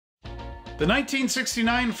The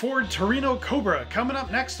 1969 Ford Torino Cobra coming up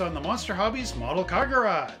next on the Monster Hobbies Model Car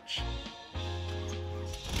Garage.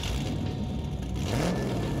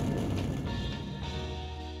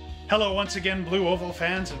 Hello once again, Blue Oval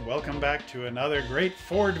fans, and welcome back to another great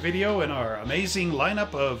Ford video in our amazing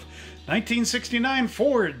lineup of 1969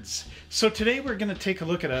 Fords. So today we're going to take a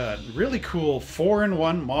look at a really cool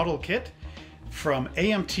 4-in-1 model kit from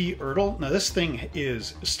AMT ERTL. Now this thing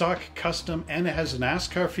is stock custom and it has a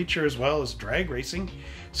NASCAR feature as well as drag racing.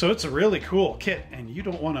 So it's a really cool kit and you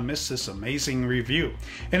don't want to miss this amazing review.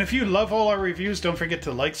 And if you love all our reviews, don't forget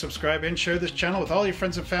to like, subscribe, and share this channel with all your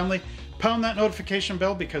friends and family. Pound that notification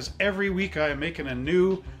bell because every week I am making a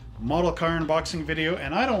new model car unboxing video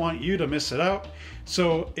and I don't want you to miss it out.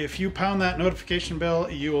 So if you pound that notification bell,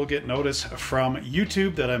 you will get notice from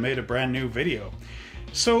YouTube that I made a brand new video.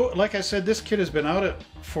 So like I said, this kit has been out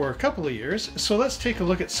for a couple of years, so let's take a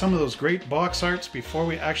look at some of those great box arts before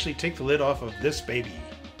we actually take the lid off of this baby.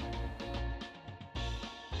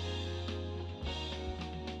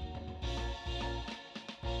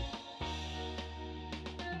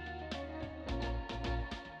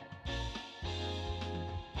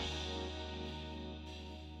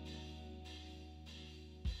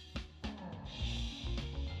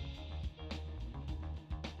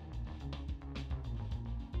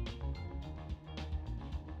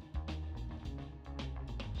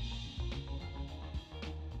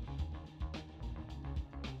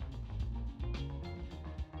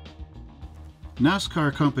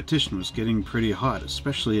 NASCAR competition was getting pretty hot,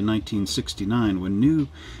 especially in 1969 when new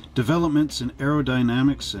developments in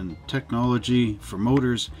aerodynamics and technology for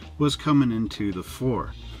motors was coming into the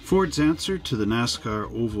fore. Ford's answer to the NASCAR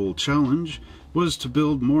Oval Challenge was to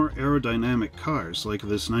build more aerodynamic cars like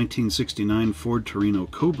this 1969 Ford Torino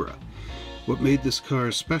Cobra. What made this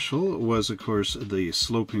car special was, of course, the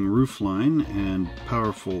sloping roofline and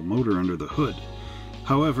powerful motor under the hood.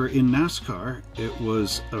 However, in NASCAR, it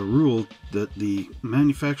was a rule that the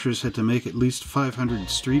manufacturers had to make at least 500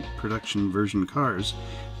 street production version cars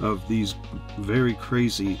of these very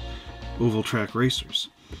crazy oval track racers.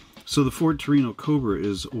 So the Ford Torino Cobra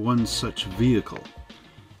is one such vehicle.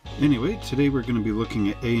 Anyway, today we're going to be looking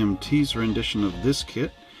at AMT's rendition of this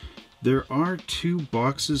kit. There are two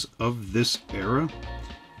boxes of this era.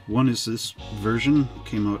 One is this version,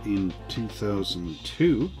 came out in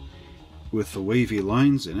 2002. With the wavy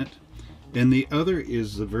lines in it, and the other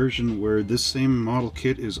is the version where this same model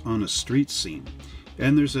kit is on a street scene.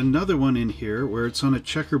 And there's another one in here where it's on a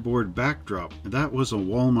checkerboard backdrop. That was a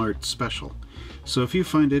Walmart special. So if you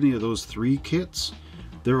find any of those three kits,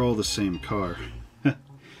 they're all the same car.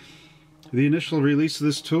 The initial release of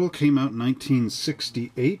this tool came out in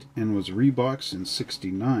 1968 and was reboxed in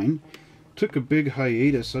 69. Took a big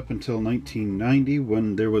hiatus up until 1990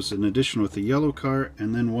 when there was an edition with a yellow car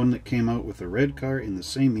and then one that came out with a red car in the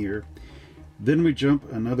same year. Then we jump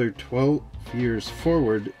another 12 years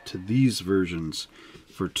forward to these versions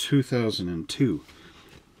for 2002.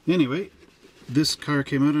 Anyway, this car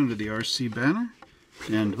came out under the RC banner,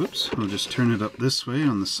 and whoops, I'll just turn it up this way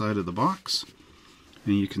on the side of the box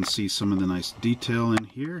and you can see some of the nice detail in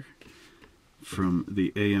here from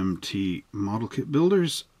the AMT model kit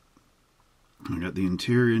builders. I got the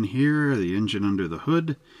interior in here, the engine under the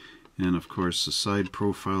hood, and of course the side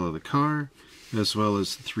profile of the car, as well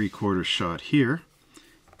as the 3/4 shot here.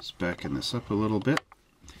 Just backing this up a little bit.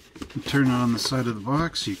 Turn it on the side of the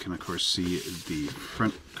box, you can of course see the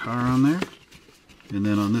front car on there. And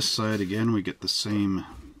then on this side again we get the same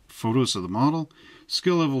photos of the model.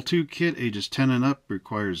 Skill level 2 kit, ages 10 and up,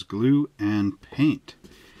 requires glue and paint.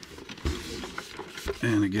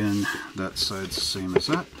 And again, that side's the same as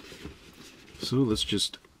that. So let's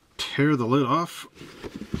just tear the lid off.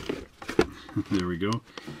 There we go.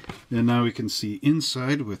 And now we can see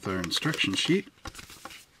inside with our instruction sheet.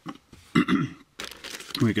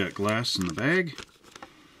 We got glass in the bag,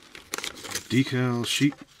 decal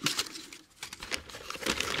sheet.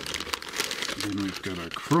 Then we've got our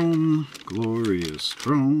chrome, glorious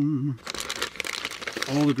chrome.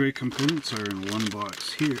 All the great components are in one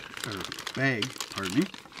box here, or bag, pardon me,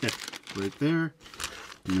 right there.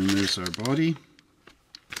 And then there's our body,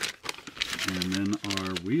 and then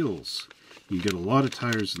our wheels. You get a lot of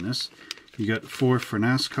tires in this. You got 4 for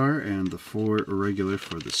NASCAR and the 4 regular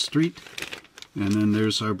for the street. And then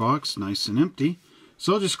there's our box, nice and empty.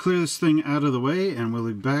 So I'll just clear this thing out of the way and we'll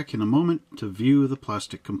be back in a moment to view the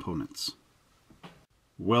plastic components.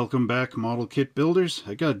 Welcome back, model kit builders.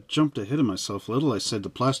 I jumped ahead of myself a little. I said the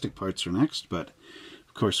plastic parts are next, but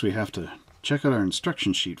of course we have to check out our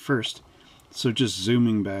instruction sheet first. So just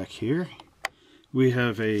zooming back here, we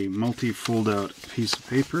have a multi-fold out piece of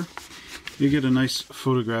paper, You get a nice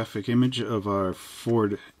photographic image of our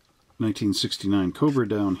Ford 1969 Cobra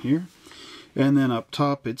down here. And then up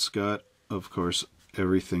top it's got, of course,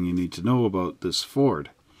 everything you need to know about this Ford,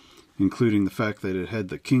 including the fact that it had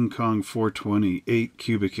the King Kong 428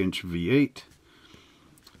 cubic inch V8.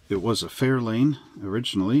 It was a Fairlane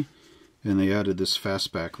originally, and they added this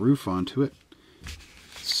fastback roof onto it.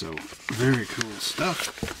 So, very cool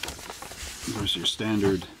stuff. There's your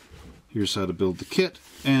standard, here's how to build the kit,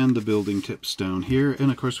 and the building tips down here.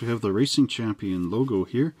 And of course we have the Racing Champion logo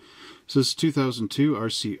here. It says 2002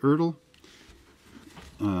 RC ERTL,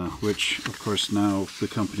 which of course now the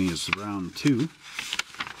company is round 2.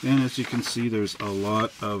 And as you can see, there's a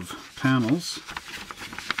lot of panels.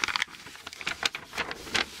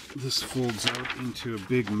 This folds out into a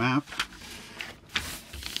big map,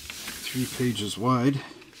 3 pages wide,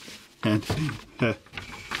 and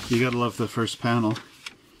you gotta love the first panel.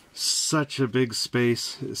 Such a big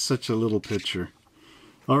space, such a little picture.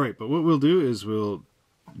 Alright, but what we'll do is we'll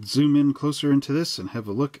zoom in closer into this and have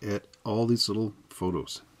a look at all these little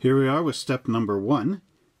photos. Here we are with step number 1,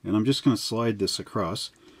 and I'm just going to slide this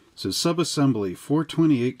across. It says subassembly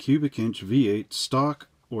 428 cubic inch V8 stock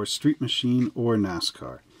or street machine or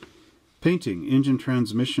NASCAR. Painting, engine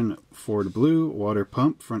transmission Ford blue, water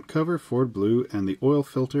pump front cover Ford blue, and the oil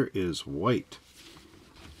filter is white.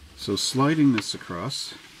 So sliding this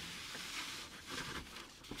across,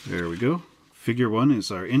 there we go. Figure 1 is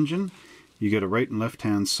our engine. You get a right and left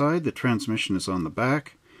hand side. The transmission is on the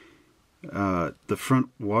back. The front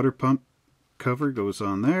water pump cover goes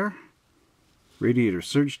on there. Radiator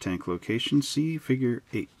surge tank location, see figure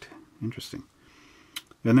 8. Interesting.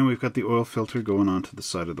 And then we've got the oil filter going onto the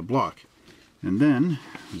side of the block. And then,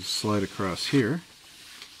 slide across here.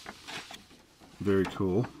 Very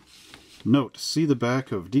cool. Note, see the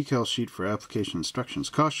back of decal sheet for application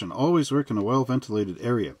instructions. Caution, always work in a well-ventilated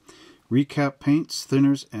area. Recap paints,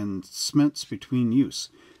 thinners, and cements between use.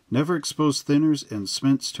 Never expose thinners and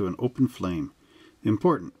cements to an open flame.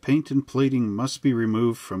 Important, paint and plating must be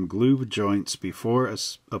removed from glue joints before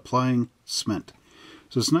applying cement.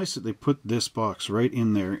 So it's nice that they put this box right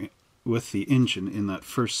in there with the engine in that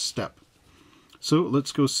first step. So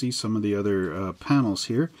let's go see some of the other panels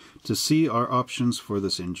here to see our options for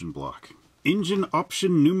this engine block. Engine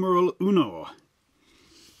option numeral uno.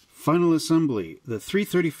 Final assembly, the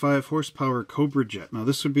 335 horsepower Cobra Jet. Now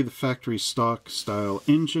this would be the factory stock style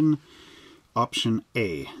engine, option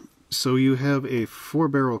A. So you have a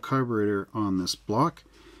 4-barrel carburetor on this block.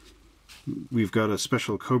 We've got a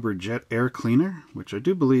special Cobra Jet air cleaner, which I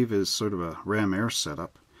do believe is sort of a Ram-air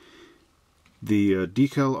setup. The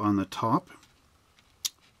decal on the top.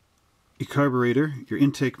 Your carburetor, your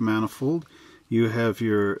intake manifold. You have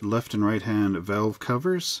your left and right hand valve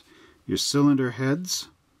covers, your cylinder heads,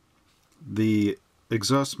 the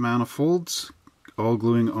exhaust manifolds, all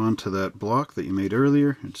gluing onto that block that you made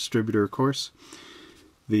earlier, a distributor of course,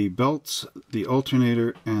 the belts, the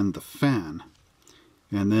alternator, and the fan.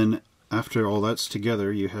 And then after all that's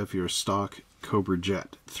together, you have your stock Cobra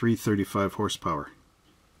Jet, 335 horsepower.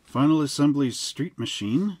 Final assembly street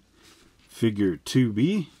machine, figure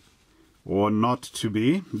 2B, or not to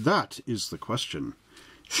be? That is the question.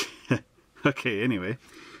 Okay, anyway.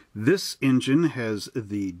 This engine has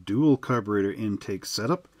the dual carburetor intake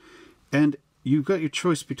setup, and you've got your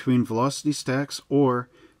choice between velocity stacks or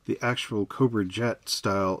the actual Cobra Jet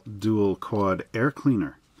style dual quad air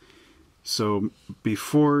cleaner. So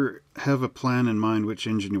have a plan in mind which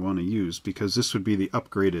engine you want to use, because this would be the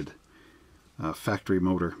upgraded factory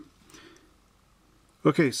motor.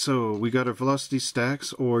 Okay, so we got our velocity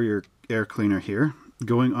stacks or your air cleaner here.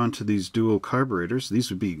 Going onto these dual carburetors, these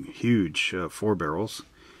would be huge 4 barrels.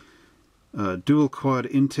 Dual quad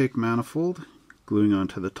intake manifold, gluing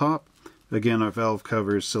onto the top. Again, our valve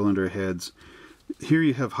covers, cylinder heads. Here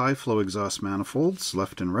you have high flow exhaust manifolds,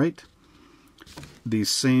 left and right. The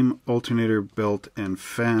same alternator belt and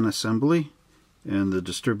fan assembly, and the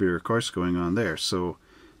distributor, of course, going on there. So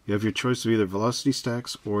you have your choice of either velocity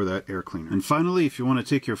stacks or that air cleaner. And finally, if you want to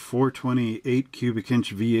take your 428 cubic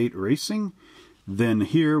inch V8 racing, then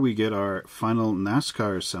here we get our final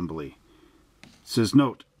NASCAR assembly. It says,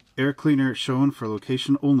 note, air cleaner shown for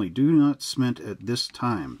location only. Do not cement at this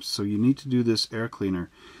time. So you need to do this air cleaner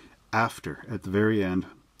after, at the very end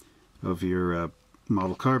of your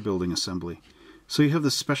model car building assembly. So you have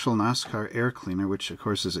the special NASCAR air cleaner, which of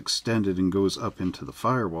course is extended and goes up into the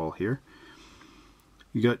firewall here.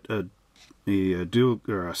 You got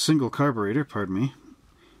a single carburetor, pardon me,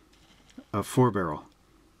 a 4-barrel.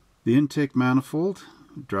 The intake manifold,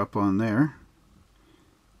 drop on there.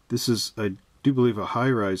 This is a do believe a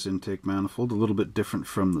high-rise intake manifold, a little bit different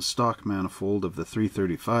from the stock manifold of the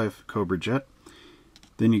 335 Cobra Jet.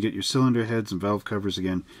 Then you get your cylinder heads and valve covers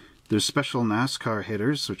again. There's special NASCAR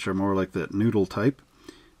headers, which are more like that noodle type.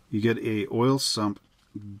 You get a oil sump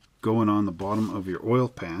going on the bottom of your oil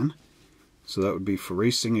pan. So that would be for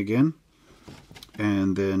racing again.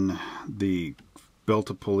 And then the belt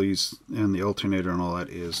of pulleys and the alternator and all that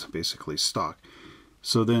is basically stock.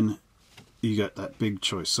 So then you got that big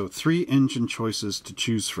choice. So 3 engine choices to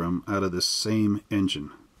choose from out of this same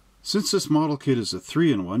engine. Since this model kit is a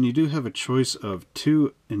 3-in-1, you do have a choice of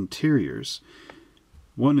 2 interiors.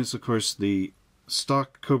 One is, of course, the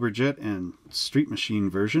stock Cobra Jet and Street Machine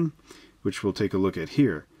version, which we'll take a look at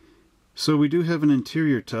here. So we do have an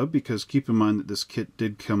interior tub, because keep in mind that this kit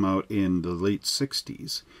did come out in the late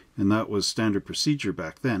 60s, and that was standard procedure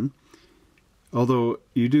back then. Although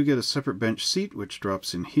you do get a separate bench seat, which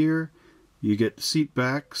drops in here. You get seat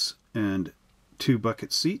backs and 2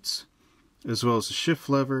 bucket seats, as well as a shift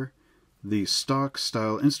lever, the stock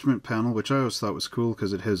style instrument panel, which I always thought was cool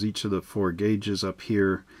because it has each of the 4 gauges up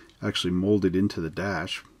here actually molded into the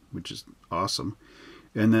dash, which is awesome.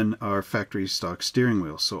 And then our factory stock steering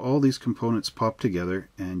wheel. So all these components pop together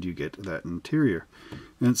and you get that interior.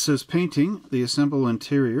 And it says painting the assembled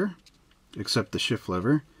interior, except the shift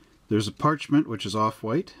lever. There's a parchment, which is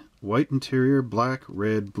off-white, white interior, black,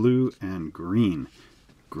 red, blue, and green.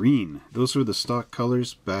 Green. Those were the stock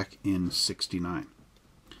colors back in '69.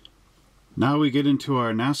 Now we get into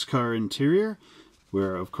our NASCAR interior,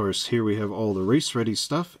 where of course here we have all the race-ready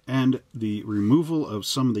stuff and the removal of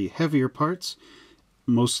some of the heavier parts,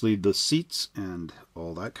 mostly the seats and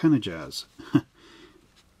all that kind of jazz.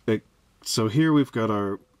 So here we've got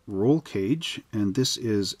our roll cage, and this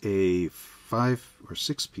is a 5 or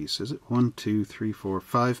 6 piece, is it? 1, 2, 3, 4,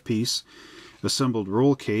 5 piece assembled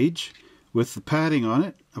roll cage with the padding on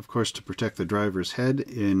it, of course, to protect the driver's head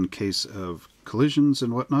in case of collisions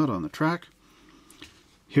and whatnot on the track.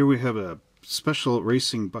 Here we have a special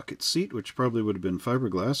racing bucket seat, which probably would have been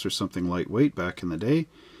fiberglass or something lightweight back in the day.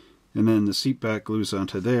 And then the seat back glues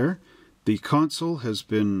onto there. The console has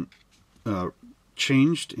been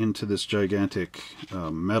changed into this gigantic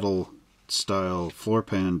metal style floor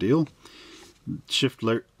pan deal. Shift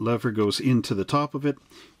lever goes into the top of it.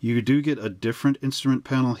 You do get a different instrument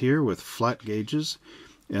panel here with flat gauges,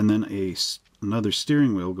 and then another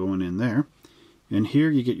steering wheel going in there. And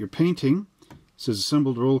here you get your painting. It says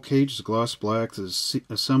assembled roll cage, gloss black, the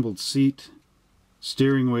assembled seat,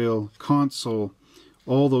 steering wheel, console.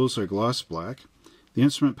 All those are gloss black. The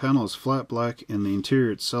instrument panel is flat black, and the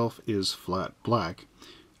interior itself is flat black.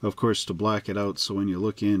 Of course, to black it out so when you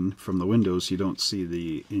look in from the windows you don't see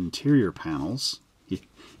the interior panels,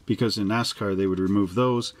 because in NASCAR they would remove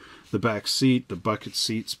those. The back seat, the bucket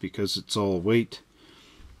seats, because it's all weight.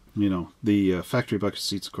 You know, the factory bucket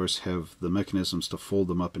seats, of course, have the mechanisms to fold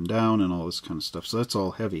them up and down and all this kind of stuff, so that's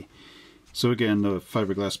all heavy. So again, the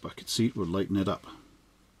fiberglass bucket seat would lighten it up.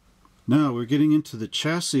 Now we're getting into the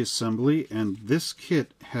chassis assembly, and this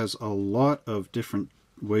kit has a lot of different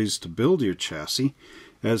ways to build your chassis,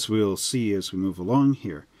 as we'll see as we move along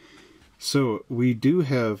here. So we do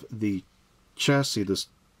have the chassis, the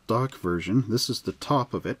stock version. This is the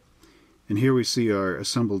top of it, and here we see our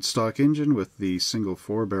assembled stock engine with the single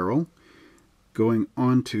 4-barrel going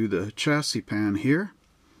onto the chassis pan here.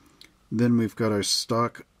 Then we've got our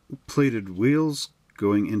stock plated wheels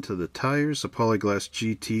going into the tires, a Polyglass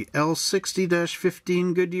GT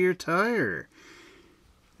L60-15 Goodyear tire.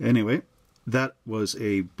 Anyway, that was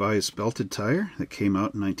a bias belted tire that came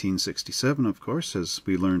out in 1967, of course, as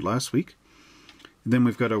we learned last week. Then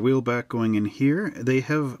we've got our wheel back going in here. They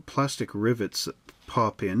have plastic rivets that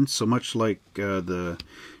pop in, so much like the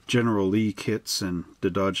General Lee kits and the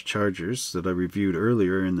Dodge Chargers that I reviewed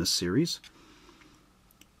earlier in this series.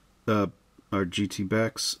 Our GT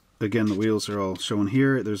backs, again, the wheels are all shown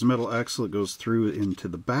here. There's a metal axle that goes through into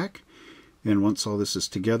the back, and once all this is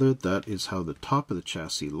together, that is how the top of the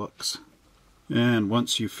chassis looks. And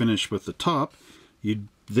once you finish with the top, you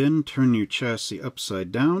then turn your chassis upside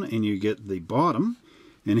down and you get the bottom,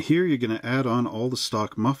 and here you're going to add on all the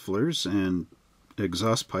stock mufflers and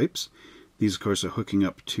exhaust pipes. These, of course, are hooking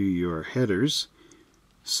up to your headers.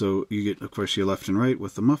 So you get, of course, your left and right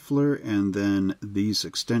with the muffler, and then these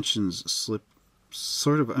extensions slip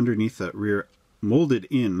sort of underneath that rear, molded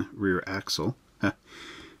in rear axle.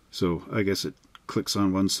 So I guess it clicks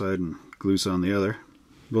on one side and glues on the other.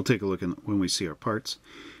 We'll take a look when we see our parts.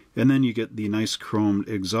 And then you get the nice chromed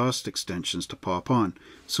exhaust extensions to pop on.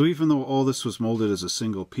 So even though all this was molded as a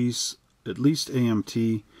single piece, at least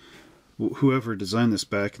AMT, whoever designed this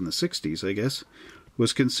back in the 60s, I guess,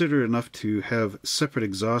 was considered enough to have separate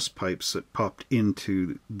exhaust pipes that popped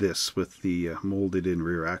into this with the molded in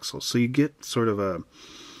rear axle. So you get sort of a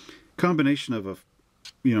combination of a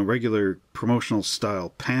regular promotional style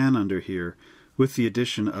pan under here with the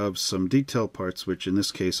addition of some detail parts, which in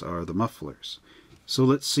this case are the mufflers. So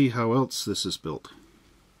let's see how else this is built.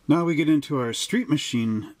 Now we get into our street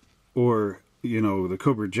machine, or the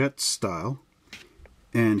Cobra Jet style,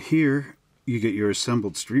 and here you get your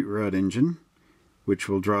assembled street rod engine, which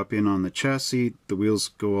will drop in on the chassis. The wheels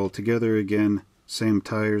go all together again, same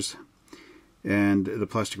tires, and the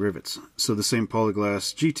plastic rivets. So the same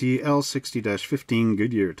Polyglass GT L60-15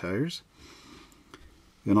 Goodyear tires.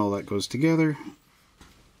 And all that goes together.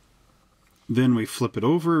 Then we flip it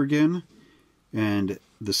over again, and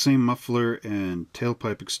the same muffler and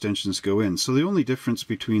tailpipe extensions go in. So the only difference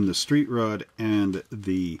between the street rod and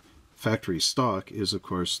the factory stock is, of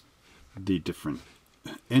course, the different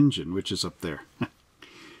engine, which is up there.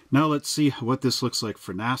 Now let's see what this looks like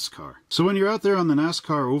for NASCAR. So when you're out there on the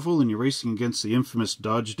NASCAR oval and you're racing against the infamous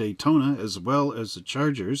Dodge Daytona, as well as the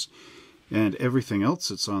Chargers and everything else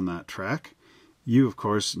that's on that track, you of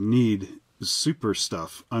course need super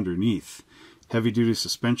stuff underneath. Heavy duty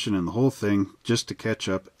suspension and the whole thing, just to catch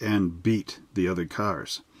up and beat the other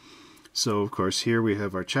cars. So of course here we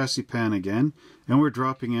have our chassis pan again, and we're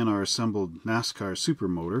dropping in our assembled NASCAR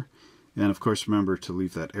supermotor. And of course remember to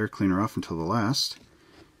leave that air cleaner off until the last.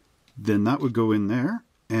 Then that would go in there,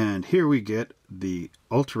 and here we get the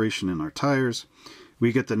alteration in our tires.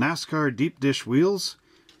 We get the NASCAR deep dish wheels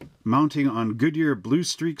mounting on Goodyear Blue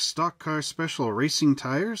Streak stock car special racing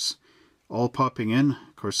tires, all popping in,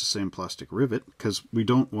 of course the same plastic rivet, because we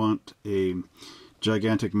don't want a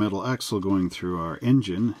gigantic metal axle going through our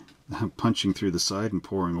engine, punching through the side and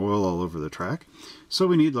pouring oil all over the track. So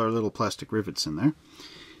we need our little plastic rivets in there.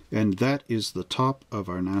 And that is the top of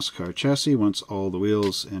our NASCAR chassis once all the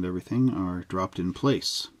wheels and everything are dropped in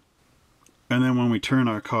place. And then when we turn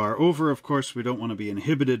our car over, of course, we don't want to be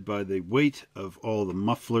inhibited by the weight of all the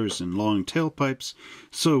mufflers and long tailpipes.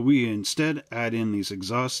 So we instead add in these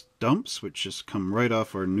exhaust dumps, which just come right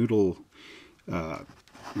off our noodle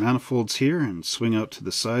manifolds here and swing out to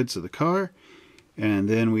the sides of the car. And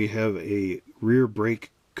then we have a rear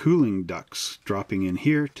brake cooling ducts dropping in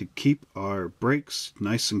here to keep our brakes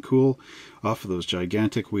nice and cool off of those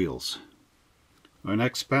gigantic wheels. Our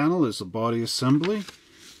next panel is the body assembly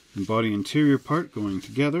and body interior part going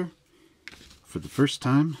together for the first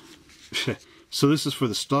time. So this is for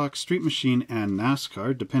the stock, street machine, and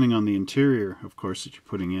NASCAR, depending on the interior, of course, that you're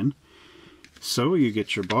putting in. So you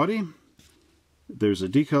get your body. There's a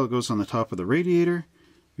decal that goes on the top of the radiator,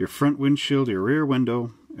 your front windshield, your rear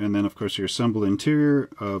window, and then of course your assembled interior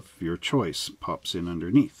of your choice pops in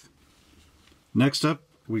underneath. Next up,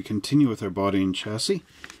 we continue with our body and chassis.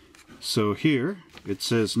 So here it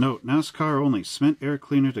says, note, NASCAR only, cement air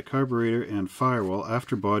cleaner to carburetor and firewall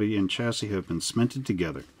after body and chassis have been cemented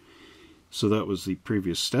together. So that was the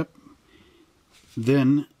previous step.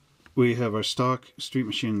 Then we have our stock, street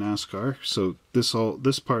machine, NASCAR. So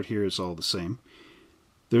this part here is all the same.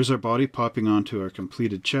 There's our body popping onto our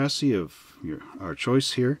completed chassis of our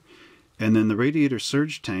choice here. And then the radiator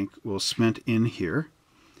surge tank will cement in here.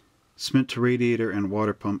 Cement to radiator and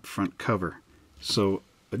water pump front cover. So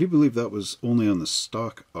I do believe that was only on the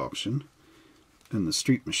stock option in the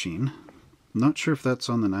street machine. I'm not sure if that's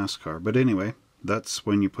on the NASCAR, but anyway, that's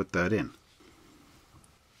when you put that in.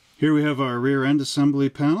 Here we have our rear end assembly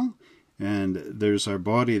panel, and there's our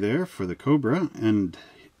body there for the Cobra, and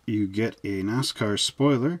you get a NASCAR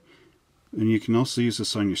spoiler, and you can also use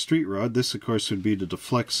this on your street rod. This of course would be to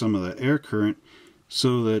deflect some of the air current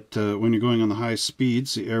so that when you're going on the high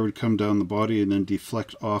speeds, the air would come down the body and then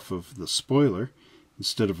deflect off of the spoiler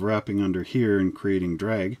instead of wrapping under here and creating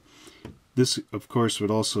drag. This of course would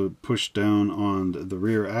also push down on the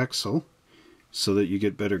rear axle so that you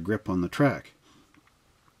get better grip on the track.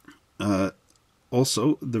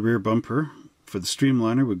 Also, the rear bumper for the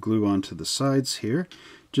streamliner would glue onto the sides here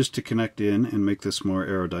just to connect in and make this more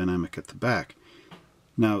aerodynamic at the back.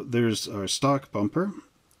 Now there's our stock bumper,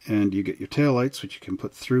 and you get your taillights, which you can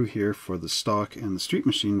put through here for the stock and the street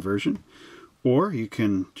machine version, or you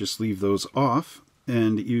can just leave those off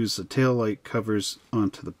and use the taillight covers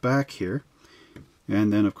onto the back here.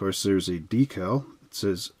 And then of course there's a decal that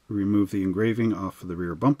says remove the engraving off of the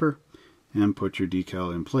rear bumper and put your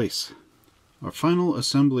decal in place. Our final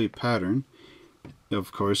assembly pattern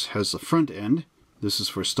of course has the front end. This is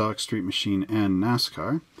for stock, street machine, and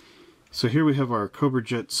NASCAR. So here we have our Cobra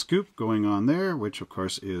Jet scoop going on there, which of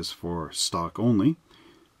course is for stock only.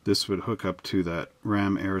 This would hook up to that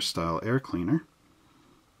Ram-air style air cleaner.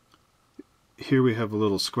 here we have a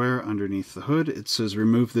little square underneath the hood. It says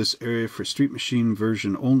remove this area for Street Machine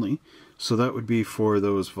version only. So that would be for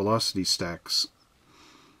those velocity stacks.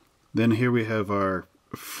 Then here we have our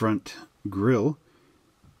front grille,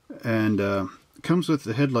 and it comes with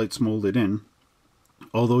the headlights molded in,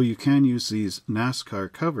 although you can use these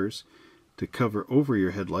NASCAR covers to cover over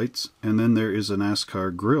your headlights, and then there is a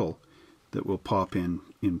NASCAR grille that will pop in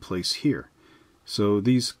place here. So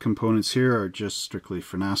these components here are just strictly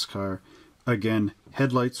for NASCAR. Again,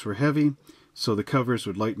 headlights were heavy, so the covers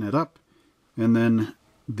would lighten it up, and then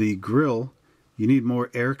the grille, you need more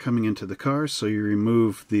air coming into the car, so you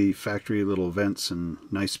remove the factory little vents and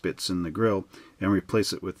nice bits in the grille and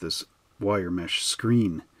replace it with this wire mesh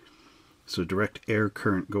screen. So direct air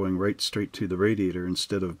current going right straight to the radiator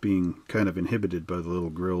instead of being kind of inhibited by the little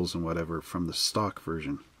grills and whatever from the stock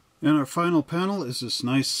version. And our final panel is this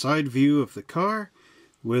nice side view of the car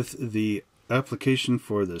with the application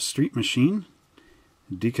for the Street Machine,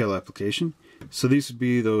 decal application. So these would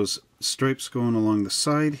be those stripes going along the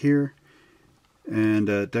side here, and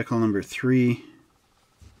decal number 3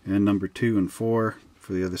 and number 2 and 4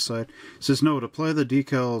 for the other side. It says note, apply the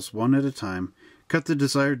decals one at a time. Cut the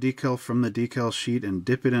desired decal from the decal sheet and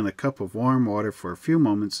dip it in a cup of warm water for a few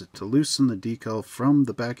moments to loosen the decal from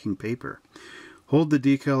the backing paper. Hold the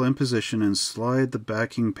decal in position and slide the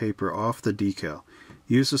backing paper off the decal.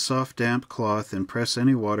 Use a soft damp cloth and press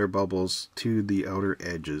any water bubbles to the outer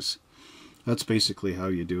edges. That's basically how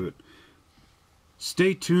you do it.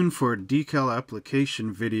 Stay tuned for a decal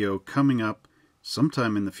application video coming up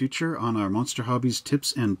sometime in the future on our Monster Hobbies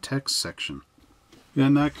tips and text section.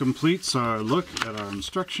 And that completes our look at our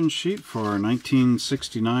instruction sheet for our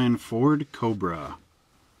 1969 Ford Cobra.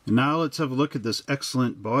 And now let's have a look at this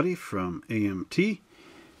excellent body from AMT.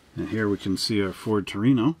 And here we can see our Ford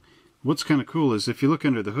Torino. What's kind of cool is if you look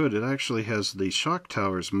under the hood, it actually has the shock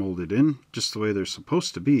towers molded in, just the way they're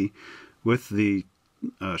supposed to be, with the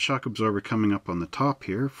shock absorber coming up on the top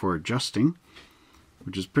here for adjusting,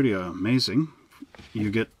 which is pretty amazing. You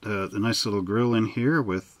get the nice little grill in here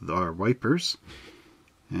with our wipers.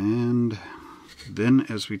 And then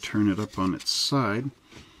as we turn it up on its side,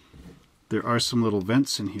 there are some little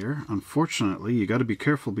vents in here. Unfortunately, you got to be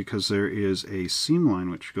careful because there is a seam line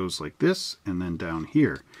which goes like this and then down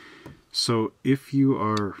here. So if you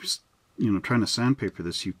are, trying to sandpaper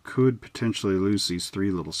this, you could potentially lose these 3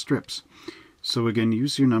 little strips. So again,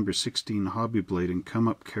 use your number 16 hobby blade and come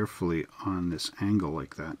up carefully on this angle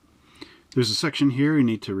like that. There's a section here you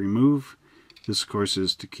need to remove. This, of course,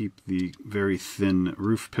 is to keep the very thin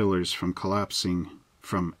roof pillars from collapsing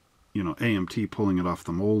from, AMT pulling it off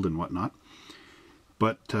the mold and whatnot.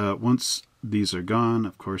 But once these are gone,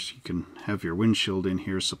 of course, you can have your windshield in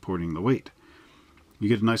here supporting the weight. You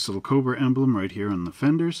get a nice little Cobra emblem right here on the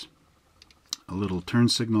fenders, a little turn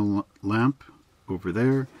signal lamp over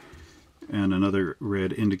there, and another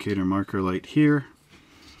red indicator marker light here.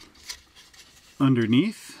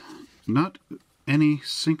 Underneath, not any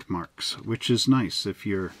sink marks, which is nice. If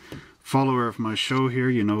you're a follower of my show here,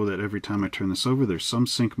 you know that every time I turn this over, there's some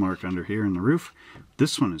sink mark under here in the roof.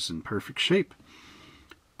 This one is in perfect shape.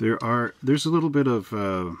 There's a little bit of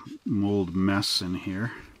mold mess in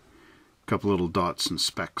here. A couple little dots and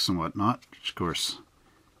specks and whatnot, which of course,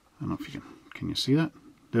 I don't know if you can you see that?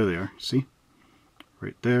 There they are, see?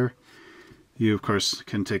 Right there. You, of course,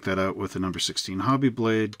 can take that out with a number 16 hobby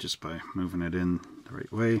blade just by moving it in the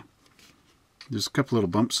right way. There's a couple little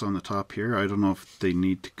bumps on the top here. I don't know if they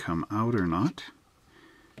need to come out or not.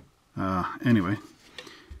 Anyway,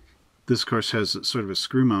 this, of course, has sort of a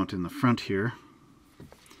screw mount in the front here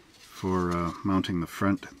for mounting the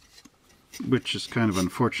front, which is kind of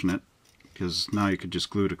unfortunate because now you could just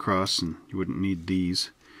glue it across and you wouldn't need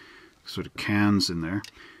these sort of cans in there.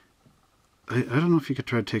 I don't know if you could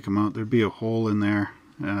try to take them out. There'd be a hole in there.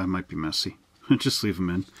 It might be messy. Just leave them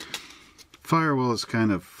in. Firewall is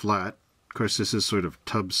kind of flat. Of course, this is sort of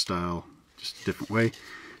tub style, just a different way.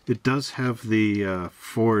 It does have the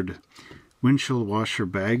Ford windshield washer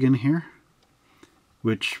bag in here,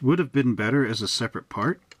 which would have been better as a separate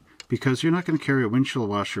part because you're not going to carry a windshield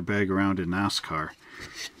washer bag around in NASCAR.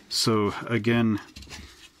 So again,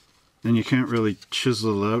 then you can't really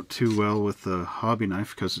chisel it out too well with the hobby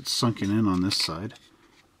knife because it's sunken in on this side.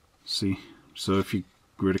 See? So if you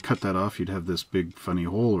were to cut that off, you'd have this big funny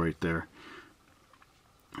hole right there.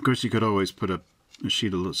 Of course, you could always put a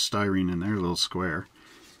sheet of styrene in there, a little square,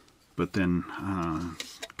 but then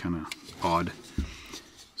kind of odd.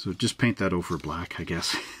 So just paint that over black, I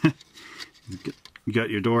guess. You got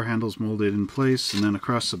your door handles molded in place, and then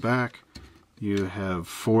across the back you have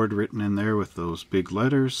Ford written in there with those big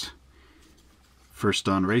letters. First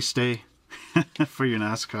on race day for your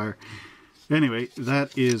NASCAR. Anyway,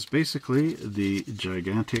 that is basically the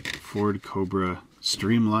gigantic Ford Cobra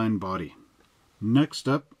streamlined body. Next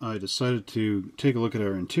up, I decided to take a look at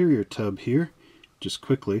our interior tub here, just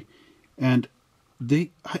quickly, and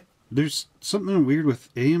there's something weird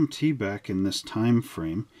with AMT back in this time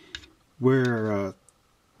frame, where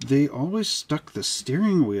they always stuck the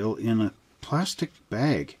steering wheel in a plastic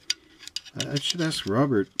bag. I should ask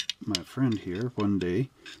Robert, my friend here, one day,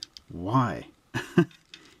 why?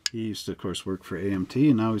 He used to, of course, work for AMT,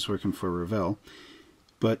 and now he's working for Revell.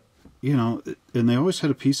 But, you know, and they always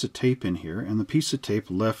had a piece of tape in here, and the piece of tape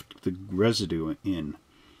left the residue in.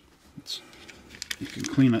 You can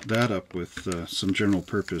clean that up with some general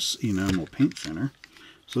purpose enamel paint thinner.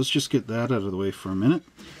 So let's just get that out of the way for a minute.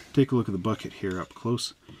 Take a look at the bucket here up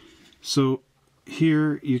close. So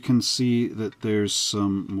here you can see that there's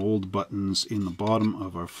some mold buttons in the bottom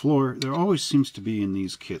of our floor. There always seems to be in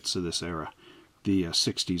these kits of this era, the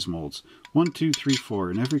 60s molds. 1, 2, 3,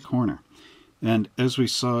 4 in every corner. And as we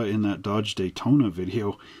saw in that Dodge Daytona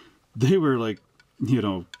video, they were like, you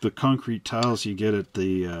know, the concrete tiles you get at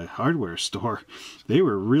the hardware store. They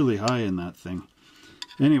were really high in that thing.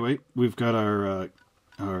 Anyway, we've got our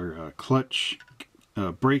clutch,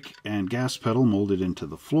 brake and gas pedal molded into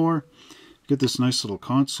the floor. Get this nice little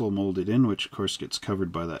console molded in, which of course gets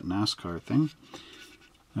covered by that NASCAR thing,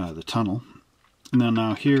 the tunnel. And then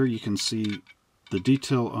now here you can see the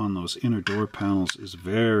detail on those inner door panels is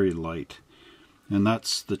very light. And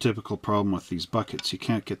that's the typical problem with these buckets. You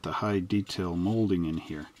can't get the high detail molding in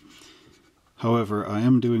here. However, I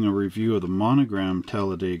am doing a review of the monogram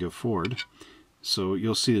Talladega Ford, so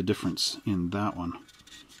you'll see the difference in that one.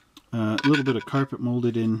 A little bit of carpet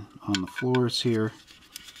molded in on the floors here.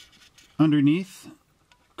 Underneath,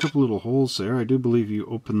 a couple little holes there. I do believe you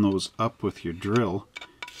open those up with your drill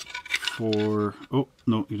for... Oh,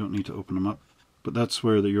 no, you don't need to open them up. But that's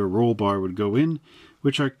where your roll bar would go in,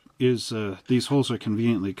 which these holes are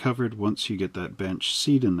conveniently covered once you get that bench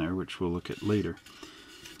seat in there, which we'll look at later.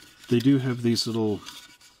 They do have these little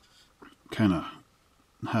kind of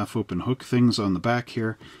half-open hook things on the back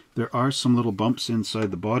here. There are some little bumps inside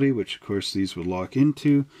the body, which of course these would lock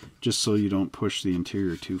into, just so you don't push the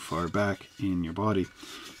interior too far back in your body.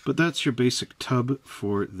 But that's your basic tub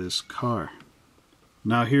for this car.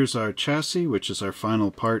 Now here's our chassis, which is our final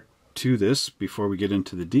part to this before we get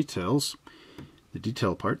into the details, the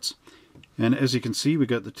detail parts. And as you can see, we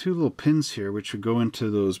got the two little pins here which would go into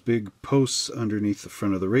those big posts underneath the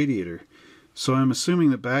front of the radiator. So I'm assuming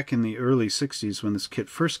that back in the early 60s when this kit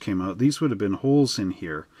first came out, these would have been holes in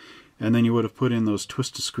here, and then you would have put in those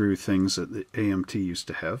twist-a-screw things that the AMT used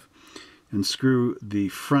to have and screw the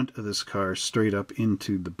front of this car straight up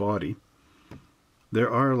into the body.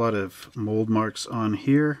 There are a lot of mold marks on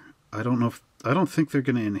here. I don't think they're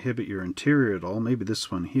going to inhibit your interior at all. Maybe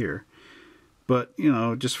this one here. But, you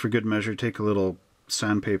know, just for good measure, take a little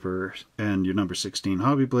sandpaper and your number 16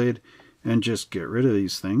 hobby blade and just get rid of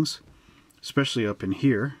these things, especially up in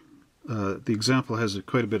here. The example has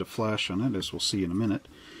quite a bit of flash on it, as we'll see in a minute.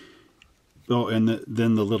 Oh, and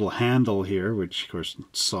then the little handle here, which, of course,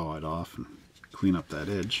 saw it off and clean up that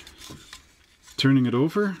edge. Turning it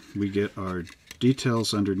over, we get our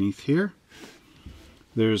details underneath here.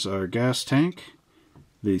 There's our gas tank.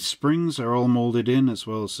 The springs are all molded in, as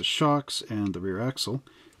well as the shocks and the rear axle.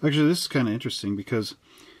 Actually, this is kind of interesting because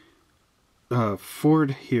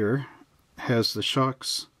Ford here has the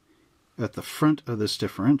shocks at the front of this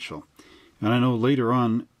differential. And I know later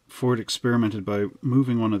on Ford experimented by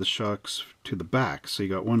moving one of the shocks to the back. So you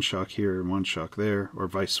got one shock here and one shock there, or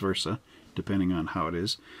vice versa, depending on how it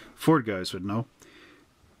is. Ford guys would know.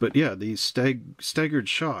 But yeah, these staggered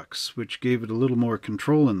shocks, which gave it a little more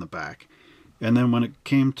control in the back. And then when it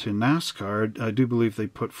came to NASCAR, I do believe they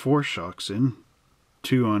put 4 shocks in,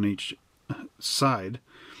 2 on each side,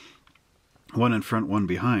 1 in front, 1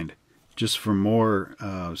 behind, just for more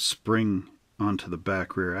spring onto the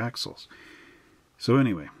back rear axles. So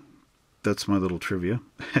anyway, that's my little trivia.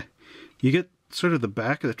 You get sort of the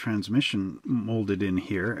back of the transmission molded in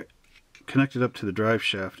here, connected up to the drive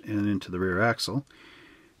shaft and into the rear axle.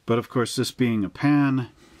 But of course, this being a pan,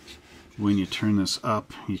 when you turn this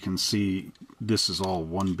up, you can see this is all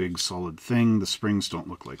one big solid thing. The springs don't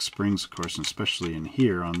look like springs, of course, and especially in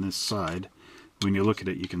here on this side. When you look at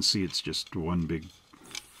it, you can see it's just one big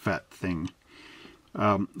fat thing.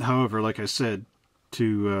 However, like I said,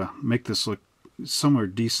 to make this look somewhere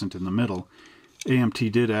decent in the middle,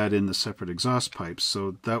 AMT did add in the separate exhaust pipes,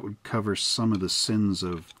 so that would cover some of the sins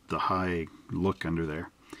of the high look under there.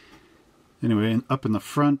 Anyway, up in the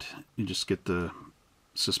front, you just get the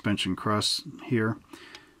suspension cross here.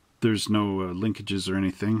 There's no linkages or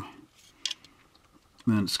anything.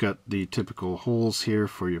 And then it's got the typical holes here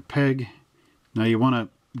for your peg. Now you want to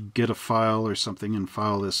get a file or something and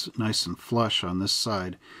file this nice and flush on this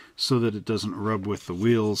side so that it doesn't rub with the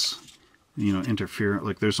wheels, you know, interfere.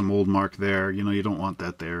 Like there's a mold mark there, you know, you don't want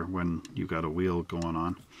that there when you've got a wheel going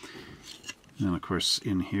on. And of course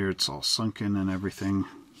in here it's all sunken and everything,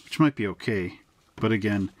 which might be okay, but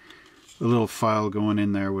again, a little file going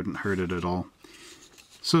in there wouldn't hurt it at all.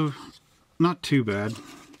 So not too bad.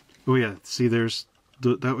 Oh yeah, see, there's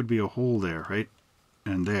that would be a hole there, right?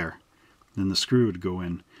 And there. Then the screw would go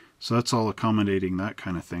in. So that's all accommodating that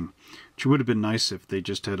kind of thing. Which would have been nice if they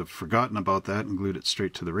just had forgotten about that and glued it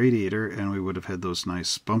straight to the radiator, and we would have had those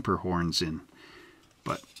nice bumper horns in.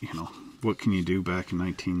 But, you know, what can you do back in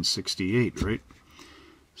 1968, right?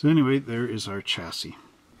 So anyway, there is our chassis.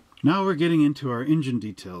 Now we're getting into our engine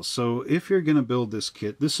details. So if you're going to build this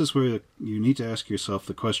kit, this is where you need to ask yourself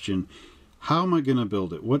the question, how am I going to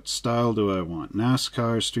build it? What style do I want?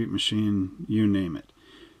 NASCAR, street machine, you name it.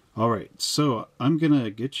 Alright, so I'm going to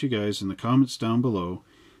get you guys in the comments down below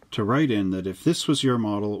to write in that if this was your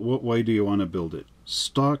model, what way do you want to build it?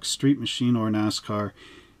 Stock, street machine, or NASCAR?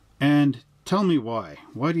 And tell me why.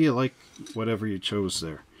 Why do you like whatever you chose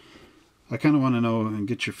there? I kind of want to know and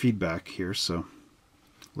get your feedback here, so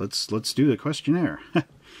let's do the questionnaire.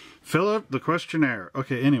 Fill out the questionnaire.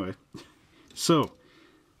 Okay, anyway. So,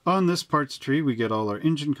 on this parts tree we get all our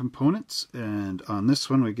engine components, and on this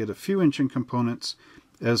one we get a few engine components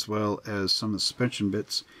as well as some suspension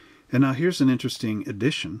bits. And now here's an interesting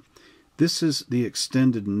addition. This is the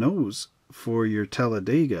extended nose for your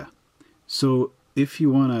Talladega. So if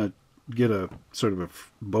you want to get a sort of a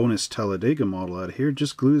bonus Talladega model out of here,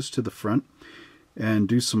 just glue this to the front and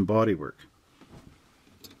do some body work.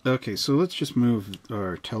 Okay, so let's just move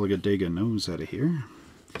our Talladega nose out of here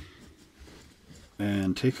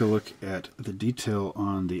and take a look at the detail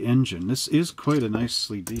on the engine. This is quite a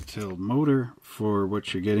nicely detailed motor for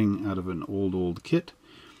what you're getting out of an old kit.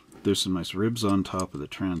 There's some nice ribs on top of the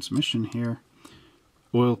transmission here.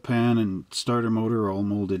 Oil pan and starter motor are all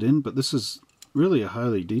molded in, but this is really a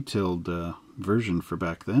highly detailed version for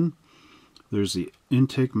back then. There's the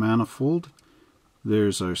intake manifold.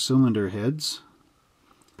 There's our cylinder heads.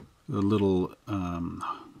 A little,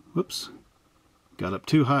 whoops, got up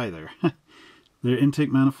too high there. Their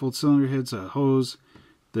intake manifold, cylinder heads, a hose.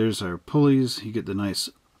 There's our pulleys. You get the nice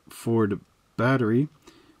Ford battery.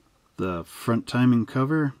 The front timing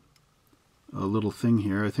cover. A little thing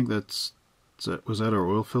here. I think was that our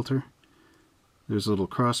oil filter? There's a little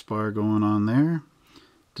crossbar going on there.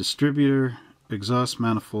 Distributor, exhaust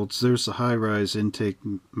manifolds. There's the high-rise intake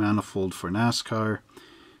manifold for NASCAR.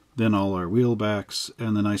 Then all our wheel backs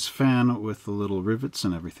and the nice fan with the little rivets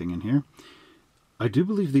and everything in here. I do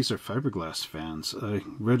believe these are fiberglass fans. I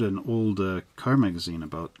read an old car magazine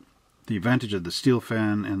about the advantage of the steel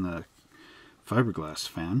fan and the fiberglass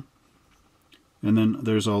fan. And then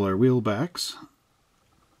there's all our wheel backs.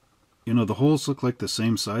 You know, the holes look like the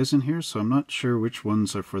same size in here, so I'm not sure which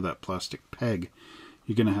ones are for that plastic peg.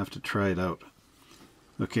 You're going to have to try it out.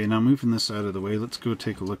 Okay, now moving this out of the way, let's go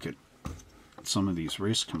take a look at some of these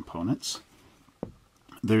race components.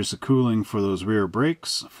 There's the cooling for those rear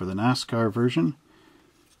brakes for the NASCAR version.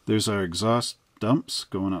 There's our exhaust dumps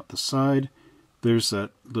going out the side. There's that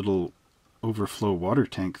little overflow water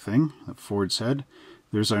tank thing that Ford's had.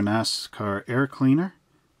 There's our NASCAR air cleaner,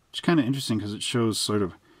 which is kind of interesting because it shows sort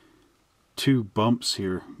of two bumps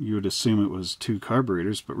here. You would assume it was two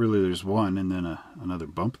carburetors, but really there's one and then another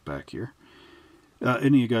bump back here. Any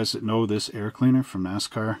of you guys that know this air cleaner from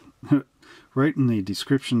NASCAR, write in the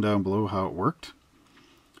description down below how it worked,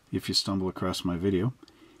 if you stumble across my video.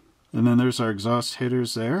 And then there's our exhaust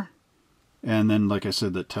headers there. And then, like I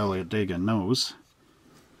said, the Talladega nose.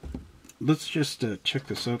 Let's just check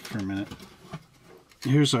this out for a minute.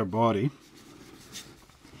 Here's our body.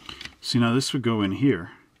 See, now this would go in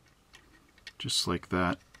here, just like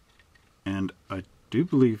that. And I do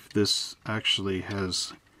believe this actually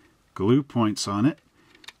has glue points on it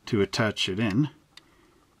to attach it in.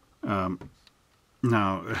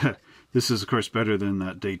 Now, this is of course better than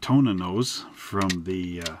that Daytona nose from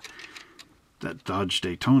the that Dodge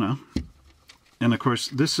Daytona. And of course,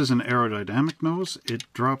 this is an aerodynamic nose. It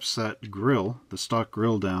drops that grill, the stock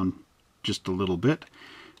grill, down just a little bit,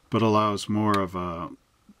 but allows more of a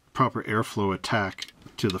proper airflow attack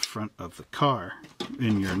to the front of the car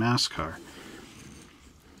in your NASCAR.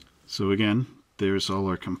 So again, there's all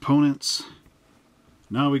our components.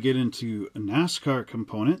 Now we get into NASCAR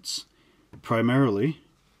components, primarily.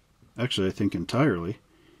 Actually, I think entirely.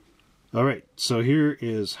 Alright, so here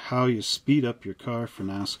is how you speed up your car for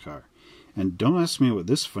NASCAR. And don't ask me what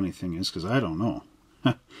this funny thing is, because I don't know.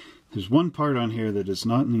 There's one part on here that is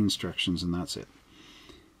not in the instructions, and that's it.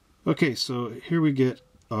 Okay, so here we get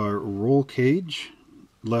our roll cage,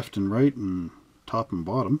 left and right and top and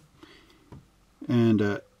bottom.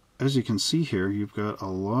 And as you can see here, you've got a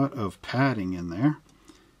lot of padding in there,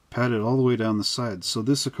 padded all the way down the sides. So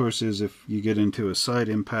this, of course, is if you get into a side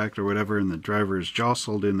impact or whatever and the driver is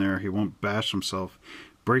jostled in there, he won't bash himself,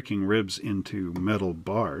 breaking ribs into metal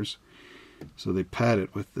bars. So they pad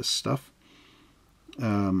it with this stuff.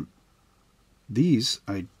 These,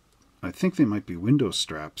 I think they might be window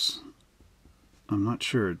straps. I'm not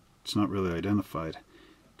sure. It's not really identified.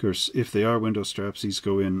 Of course, if they are window straps, these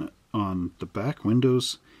go in on the back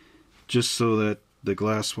windows just so that the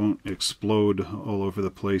glass won't explode all over the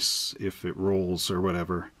place if it rolls or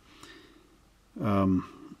whatever.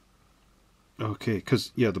 Okay,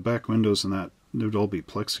 because, yeah, the back windows and that, they would all be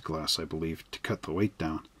plexiglass, I believe, to cut the weight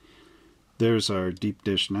down. There's our deep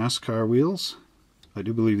dish NASCAR wheels. I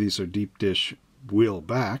do believe these are deep dish wheel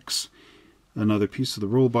backs. Another piece of the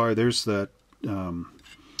roll bar. There's that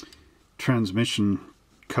transmission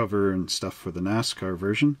cover and stuff for the NASCAR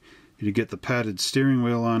version. You get the padded steering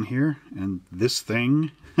wheel on here, and this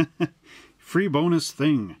thing. Free bonus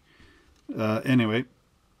thing. Anyway,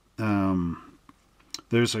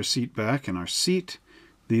 there's our seat back and our seat.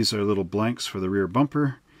 These are little blanks for the rear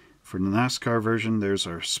bumper. For the NASCAR version, there's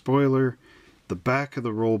our spoiler, the back of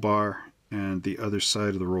the roll bar, and the other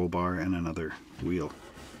side of the roll bar, and another wheel.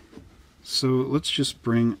 So let's just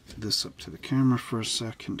bring this up to the camera for a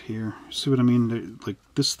second here. See what I mean? Like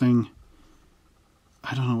this thing,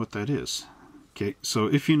 I don't know what that is. Okay, so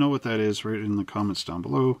if you know what that is, write it in the comments down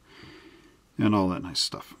below, and all that nice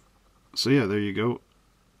stuff. So yeah, there you go.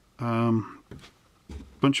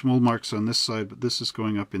 Bunch of mold marks on this side, but this is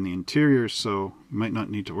going up in the interior, so you might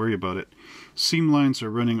not need to worry about it. Seam lines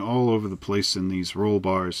are running all over the place in these roll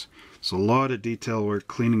bars, so a lot of detail work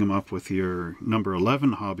cleaning them up with your number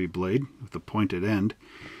 11 hobby blade with the pointed end.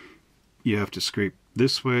 You have to scrape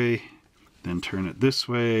this way, then turn it this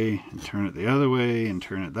way, and turn it the other way, and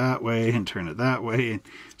turn it that way, and turn it that way, and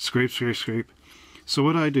scrape, scrape, scrape. So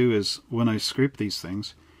what I do is, when I scrape these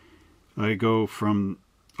things, I go from,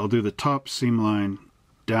 I'll do the top seam line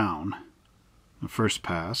down, the first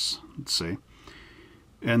pass, let's say,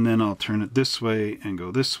 and then I'll turn it this way and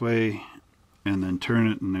go this way, and then turn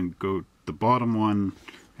it and then go the bottom one,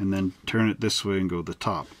 and then turn it this way and go the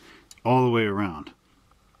top, all the way around.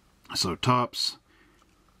 So tops,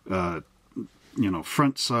 you know,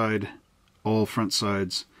 front side, all front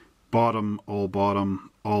sides, bottom,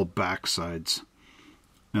 all back sides,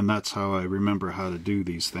 and that's how I remember how to do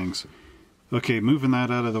these things. Okay, moving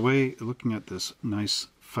that out of the way, looking at this nice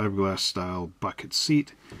fiberglass style bucket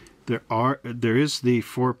seat. There is the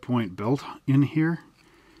 4-point belt in here.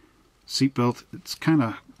 Seat belt,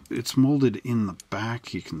 it's molded in the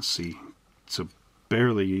back, you can see. So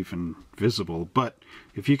barely even visible, but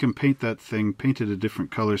if you can paint that thing, paint it a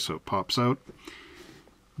different color so it pops out.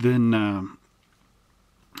 Then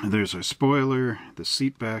there's our spoiler, the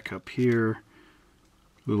seat back up here.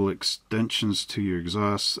 Little extensions to your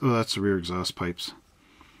exhaust. Oh, that's the rear exhaust pipes.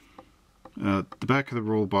 The back of the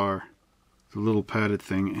roll bar, the little padded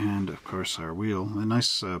thing, and of course our wheel. A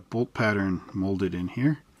nice bolt pattern molded in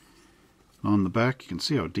here. On the back, you can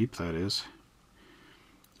see how deep that is.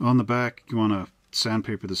 On the back, you want to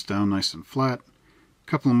sandpaper this down nice and flat. A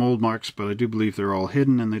couple of mold marks, but I do believe they're all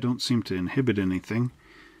hidden and they don't seem to inhibit anything.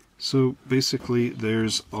 So basically,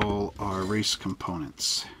 there's all our race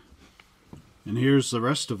components. And here's the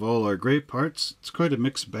rest of all our gray parts. It's quite a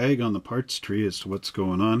mixed bag on the parts tree as to what's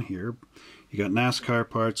going on here. You got NASCAR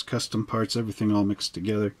parts, custom parts, everything all mixed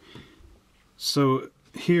together. So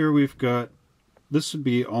here we've got, this would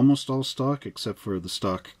be almost all stock except for the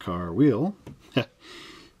stock car wheel.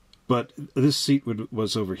 But this seat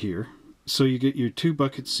was over here. So you get your 2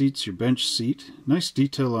 bucket seats, your bench seat. Nice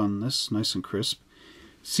detail on this, nice and crisp.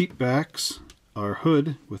 Seat backs, our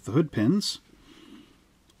hood with the hood pins.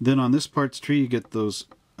 Then on this parts tree you get those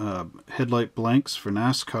headlight blanks for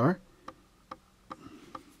NASCAR.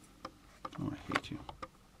 Oh, I hate you.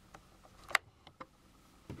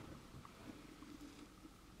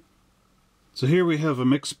 So here we have a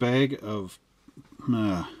mixed bag of...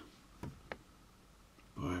 boy,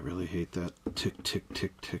 I really hate that. Tick, tick,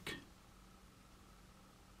 tick, tick.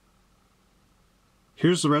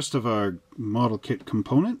 Here's the rest of our model kit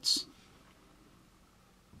components.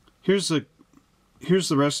 Here's the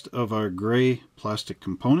rest of our gray plastic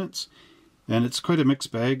components, and it's quite a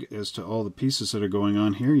mixed bag as to all the pieces that are going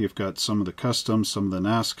on here. You've got some of the custom, some of the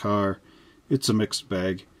NASCAR. It's a mixed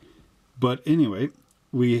bag. But anyway,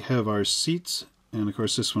 we have our seats, and of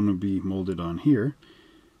course this one would be molded on here.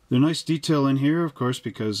 The nice detail in here, of course,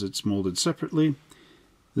 because it's molded separately.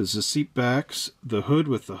 There's the seat backs, the hood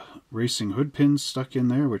with the racing hood pins stuck in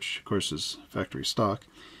there, which of course is factory stock.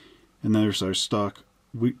 And there's our stock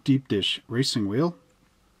deep dish racing wheel.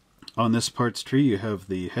 On this parts tree you have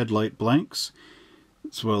the headlight blanks,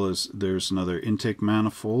 as well as there's another intake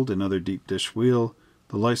manifold, another deep dish wheel,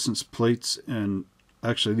 the license plates, and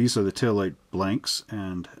actually these are the taillight blanks,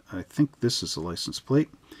 and I think this is the license plate.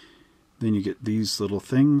 Then you get these little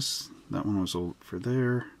things. That one was over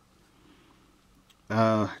there.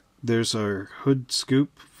 There's our hood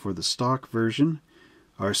scoop for the stock version,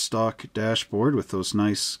 our stock dashboard with those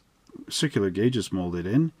nice circular gauges molded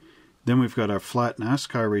in. Then we've got our flat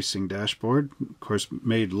NASCAR racing dashboard, of course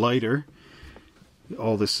made lighter.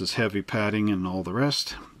 All this is heavy padding and all the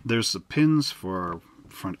rest. There's the pins for our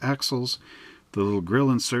front axles, the little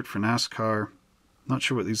grill insert for NASCAR. Not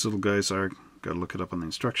sure what these little guys are, got to look it up on the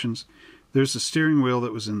instructions. There's the steering wheel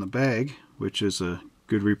that was in the bag, which is a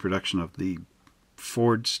good reproduction of the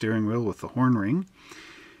Ford steering wheel with the horn ring.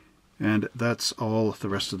 And that's all the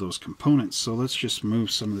rest of those components. So let's just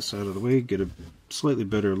move some of this out of the way, get a slightly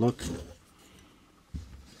better look.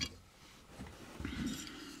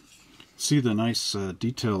 See the nice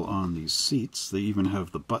detail on these seats. They even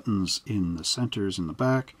have the buttons in the centers in the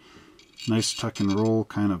back. Nice tuck and roll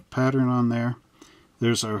kind of pattern on there.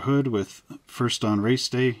 There's our hood with first on race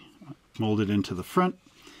day molded into the front.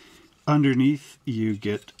 Underneath you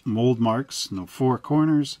get mold marks, no four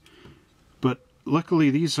corners, but luckily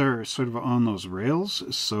these are sort of on those rails,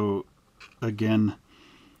 so again,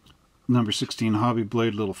 number 16 hobby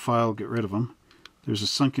blade, little file, get rid of them. There's a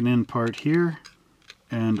sunken in part here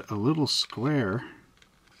and a little square.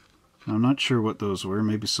 I'm not sure what those were,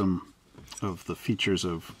 maybe some of the features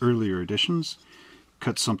of earlier editions.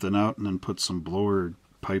 Cut something out and then put some blower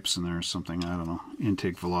pipes in there or something, I don't know,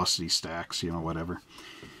 intake velocity stacks, you know, whatever.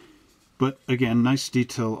 But again, nice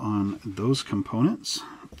detail on those components.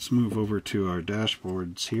 Let's move over to our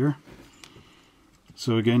dashboards here.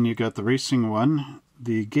 So again, you got the racing one.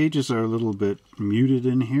 The gauges are a little bit muted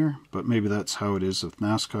in here, but maybe that's how it is with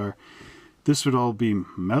NASCAR. This would all be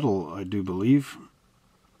metal, I do believe.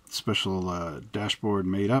 Special dashboard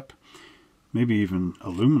made up. Maybe even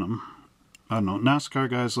aluminum. I don't know. NASCAR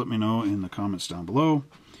guys, let me know in the comments down below.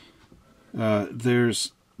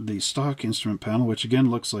 There's the stock instrument panel, which again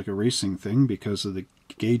looks like a racing thing because of the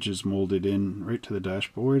gauges molded in right to the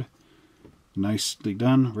dashboard. Nicely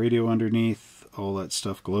done. Radio underneath, all that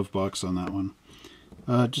stuff. Glove box on that one.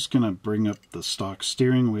 Just going to bring up the stock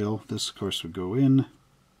steering wheel. This, of course, would go in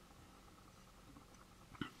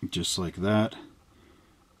just like that.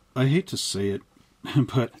 I hate to say it,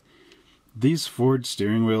 but these Ford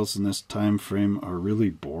steering wheels in this time frame are really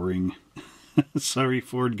boring. Sorry,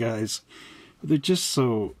 Ford guys. They're just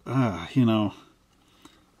so, you know,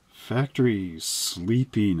 factory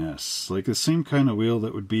sleepiness. Like the same kind of wheel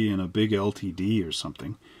that would be in a big LTD or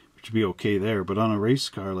something, which would be okay there. But on a race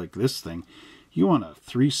car like this thing, you want a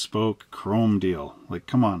 3-spoke chrome deal. Like,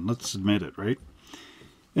 come on, let's admit it, right?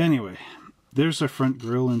 Anyway, there's our front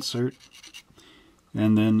grille insert.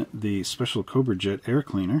 And then the special Cobra Jet air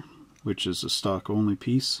cleaner, which is a stock only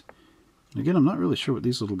piece. And again, I'm not really sure what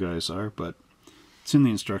these little guys are, but it's in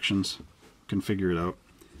the instructions. Can figure it out.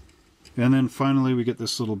 And then finally we get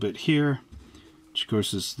this little bit here, which of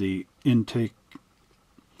course is the intake.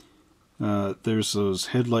 There's those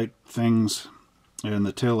headlight things and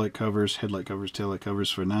the taillight covers, headlight covers, taillight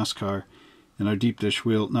covers for NASCAR, and our deep dish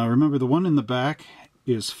wheel. Now remember, the one in the back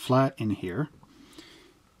is flat in here,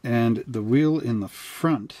 and the wheel in the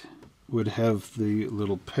front would have the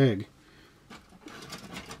little peg.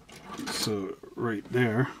 So right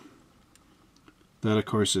there, that of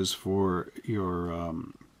course is for your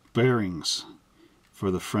bearings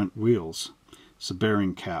for the front wheels. It's a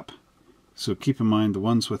bearing cap. So keep in mind the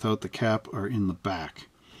ones without the cap are in the back.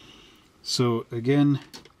 So again,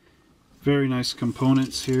 very nice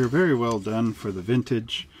components here, very well done for the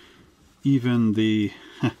vintage. Even the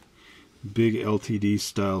big LTD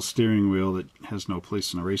style steering wheel that has no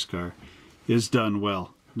place in a race car is done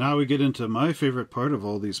well. Now we get into my favorite part of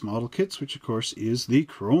all these model kits, which of course is the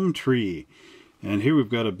chrome tree. And here we've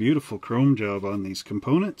got a beautiful chrome job on these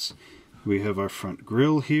components. We have our front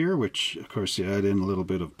grille here, which of course you add in a little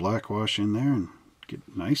bit of blackwash in there and get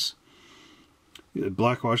nice.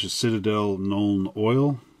 Blackwash is Citadel Nuln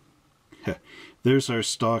oil. There's our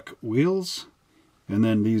stock wheels, and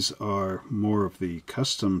then these are more of the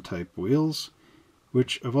custom type wheels,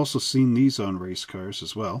 which I've also seen these on race cars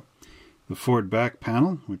as well. The Ford back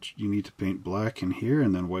panel, which you need to paint black in here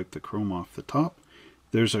and then wipe the chrome off the top.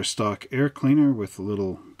 There's our stock air cleaner with a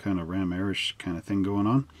little kind of Ram-airish kind of thing going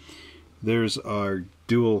on. There's our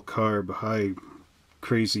dual carb high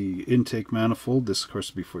crazy intake manifold. This, of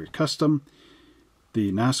course, will be for your custom.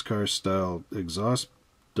 The NASCAR style exhaust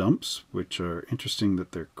dumps, which are interesting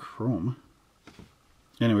that they're chrome.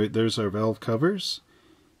 Anyway, there's our valve covers,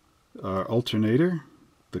 our alternator,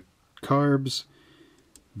 the carbs,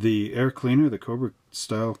 the air cleaner, the Cobra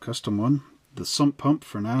style custom one, the sump pump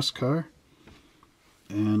for NASCAR,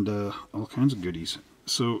 and all kinds of goodies.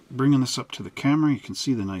 So bringing this up to the camera, you can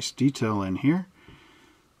see the nice detail in here.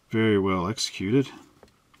 Very well executed.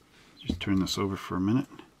 Just turn this over for a minute.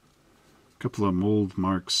 A couple of mold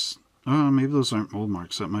marks. Oh, maybe those aren't mold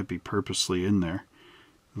marks. That might be purposely in there.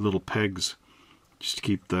 Little pegs, just to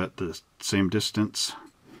keep that the same distance.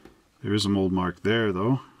 There is a mold mark there,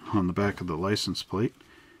 though, on the back of the license plate.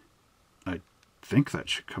 I think that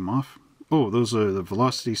should come off. Oh, those are the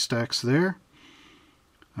velocity stacks there.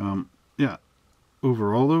 Yeah,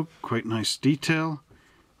 overall, though, quite nice detail.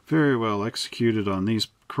 Very well executed on these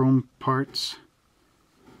chrome parts.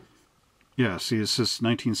 Yeah, see, it says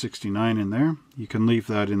 1969 in there. You can leave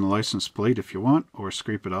that in the license plate if you want, or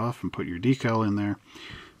scrape it off and put your decal in there.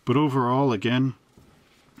 But overall, again,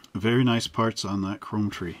 very nice parts on that chrome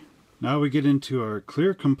tree. Now we get into our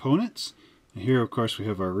clear components. And here, of course, we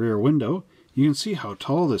have our rear window. You can see how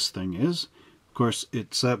tall this thing is. Of course,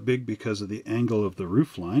 it's that big because of the angle of the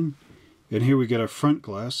roof line. And here we get our front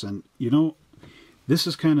glass. And, you know, this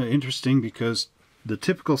is kind of interesting because the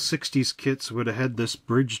typical 60s kits would have had this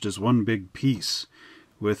bridged as one big piece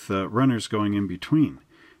with runners going in between.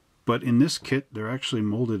 But in this kit, they're actually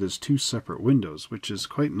molded as two separate windows, which is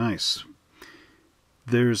quite nice.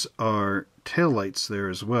 There's our tail lights there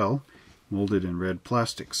as well, molded in red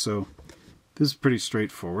plastic. So this is pretty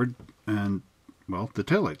straightforward. And, well, the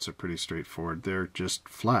tail lights are pretty straightforward. They're just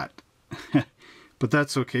flat. But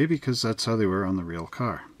that's okay because that's how they were on the real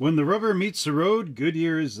car. When the rubber meets the road,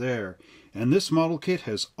 Goodyear is there. And this model kit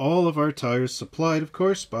has all of our tires supplied, of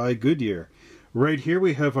course, by Goodyear. Right here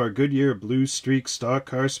we have our Goodyear Blue Streak Stock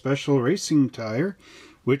Car Special Racing tire,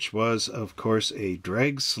 which was, of course, a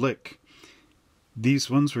drag slick. These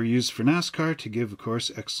ones were used for NASCAR to give, of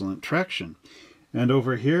course, excellent traction. And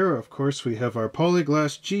over here, of course, we have our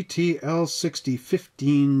Polyglass GT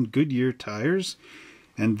L6015 Goodyear tires.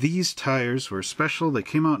 And these tires were special. They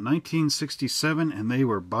came out in 1967 and they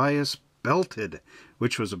were bias belted,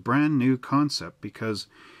 which was a brand new concept because,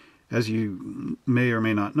 as you may or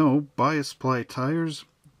may not know, bias ply tires,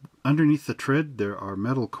 underneath the tread there are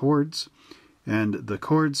metal cords, and the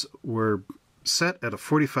cords were set at a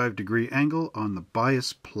 45-degree angle on the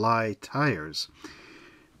bias ply tires.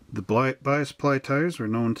 The bias ply tires were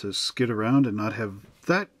known to skid around and not have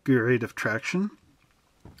that great of traction.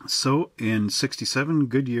 So in '67,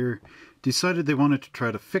 Goodyear decided they wanted to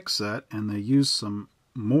try to fix that, and they used some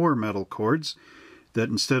more metal cords that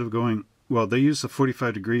instead of going, well, they used the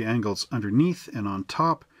 45-degree angles underneath, and on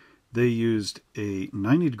top they used a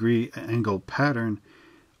 90-degree angle pattern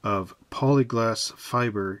of polyglass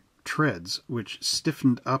fiber treads, which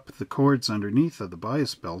stiffened up the cords underneath of the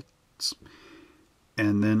bias belts,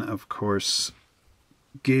 and then, of course,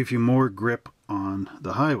 gave you more grip on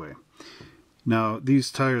the highway. Now,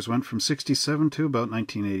 these tires went from '67 to about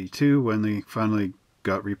 1982 when they finally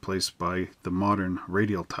got replaced by the modern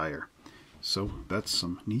radial tire. So that's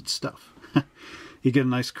some neat stuff. You get a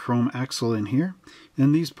nice chrome axle in here.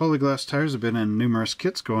 And these polyglass tires have been in numerous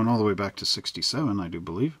kits going all the way back to '67, I do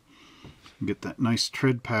believe. You get that nice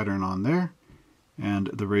tread pattern on there. And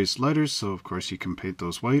the raised letters, so of course you can paint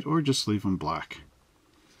those white or just leave them black.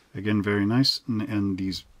 Again, very nice. And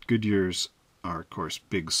these Goodyears are, of course,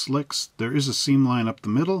 big slicks. There is a seam line up the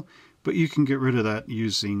middle, but you can get rid of that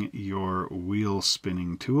using your wheel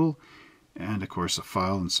spinning tool and, of course, a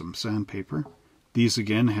file and some sandpaper. These,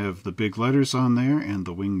 again, have the big letters on there and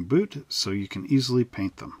the wing boot, so you can easily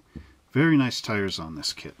paint them. Very nice tires on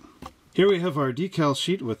this kit. Here we have our decal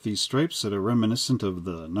sheet with these stripes that are reminiscent of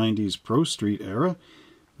the 90s Pro Street era.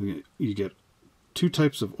 You get two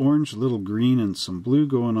types of orange, a little green, and some blue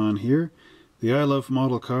going on here. The I Love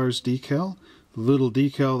Model Cars decal, the little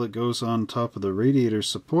decal that goes on top of the radiator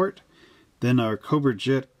support, then our Cobra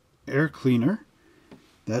Jet air cleaner,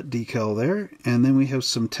 that decal there, and then we have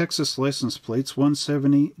some Texas license plates,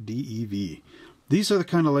 170 DEV. These are the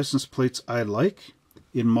kind of license plates I like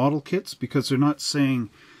in model kits because they're not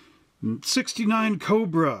saying 69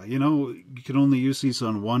 Cobra, you know, you can only use these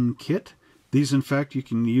on one kit. These, in fact, you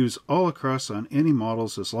can use all across on any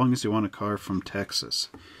models as long as you want a car from Texas.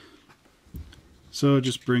 So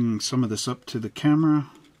just bring some of this up to the camera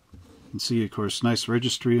and see, of course, nice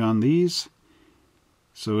registry on these.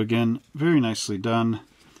 So again, very nicely done.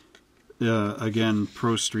 Again,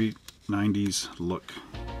 Pro Street 90s look.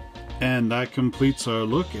 And that completes our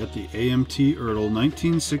look at the AMT ERTL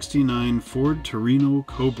 1969 Ford Torino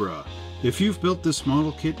Cobra. If you've built this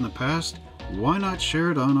model kit in the past, why not share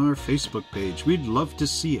it on our Facebook page? We'd love to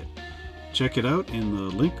see it. Check it out in the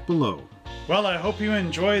link below. Well, I hope you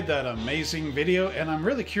enjoyed that amazing video, and I'm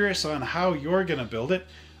really curious on how you're going to build it.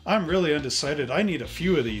 I'm really undecided. I need a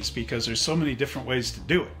few of these because there's so many different ways to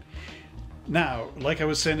do it. Now, like I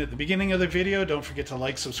was saying at the beginning of the video, don't forget to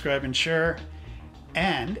like, subscribe, and share.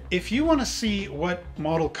 And if you want to see what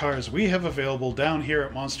model cars we have available down here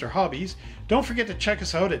at Monster Hobbies, don't forget to check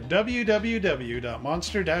us out at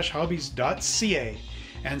www.monster-hobbies.ca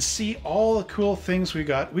and see all the cool things we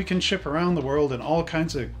got. We can ship around the world and all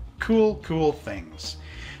kinds of cool things.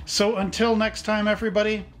 So until next time,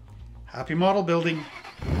 everybody, happy model building.